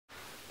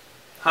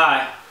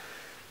Hi,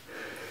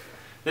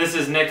 this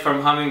is Nick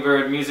from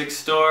Hummingbird Music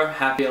Store.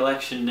 Happy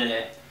Election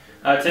Day.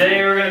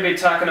 Today we're going to be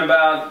talking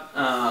about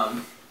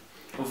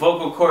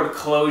vocal cord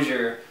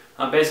closure.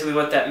 Basically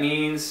what that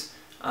means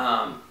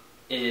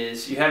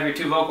is you have your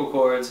two vocal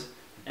cords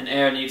and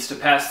air needs to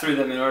pass through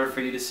them in order for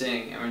you to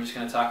sing. And we're just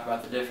going to talk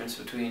about the difference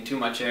between too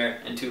much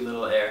air and too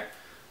little air.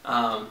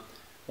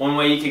 One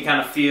way you can kind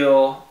of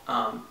feel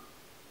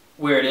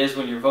where it is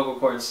when your vocal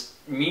cords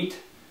meet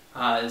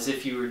is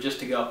if you were just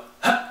to go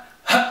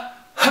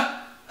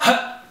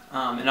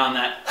and on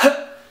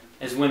that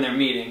is when they're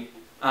meeting.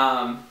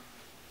 And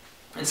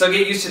so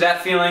get used to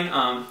that feeling.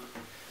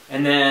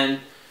 And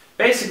then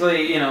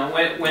basically, you know,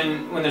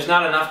 when there's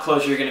not enough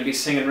closure, you're going to be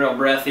singing real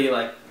breathy,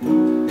 like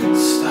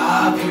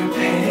 "Stop your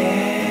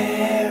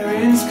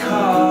parents'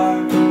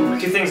 car."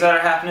 Two things that are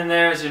happening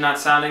there is you're not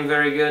sounding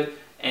very good,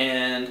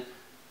 and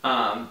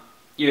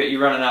you're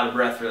running out of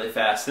breath really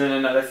fast. And then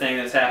another thing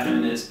that's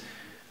happening is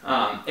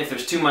if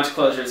there's too much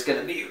closure, it's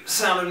going to be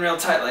sounding real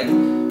tight, like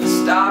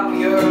 "Stop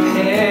your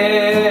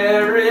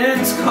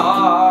parents'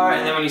 car."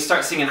 And then when you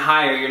start singing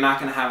higher, you're not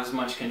going to have as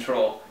much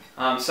control.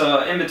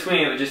 So in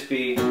between, it would just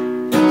be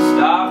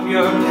 "Stop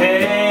your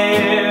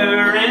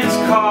parents'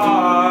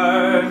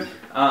 car."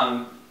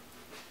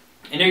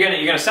 And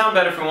you're gonna sound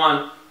better for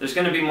one. There's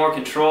gonna be more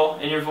control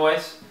in your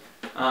voice.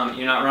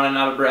 You're not running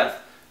out of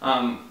breath.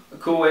 A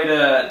cool way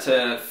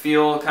to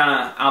feel kind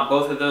of out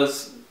both of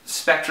those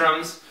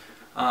spectrums.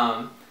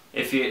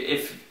 If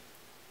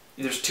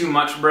there's too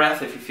much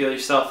breath, if you feel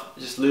yourself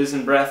just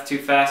losing breath too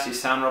fast, you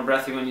sound real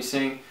breathy when you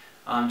sing.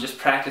 Just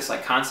practice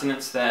like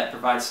consonants that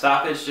provide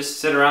stoppage. Just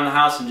sit around the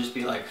house and just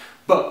be like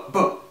 "buh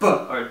buh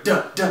buh" or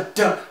 "duh duh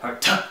duh" or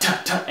 "tuh tuh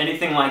tuh,"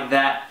 anything like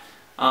that,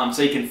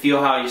 so you can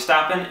feel how you're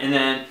stopping. And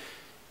then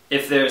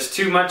if there's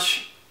too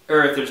much,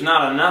 or if there's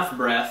not enough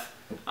breath,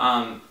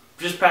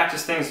 just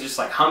practice things just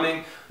like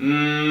humming,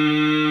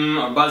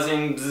 or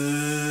buzzing,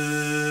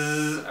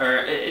 bzzz,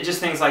 or just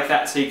things like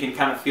that, so you can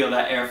kind of feel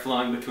that air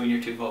flowing between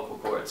your two vocal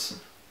cords.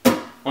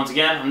 Once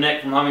again, I'm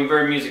Nick from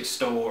Hummingbird Music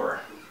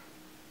Store.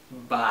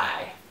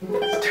 Bye.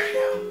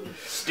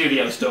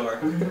 Studio store.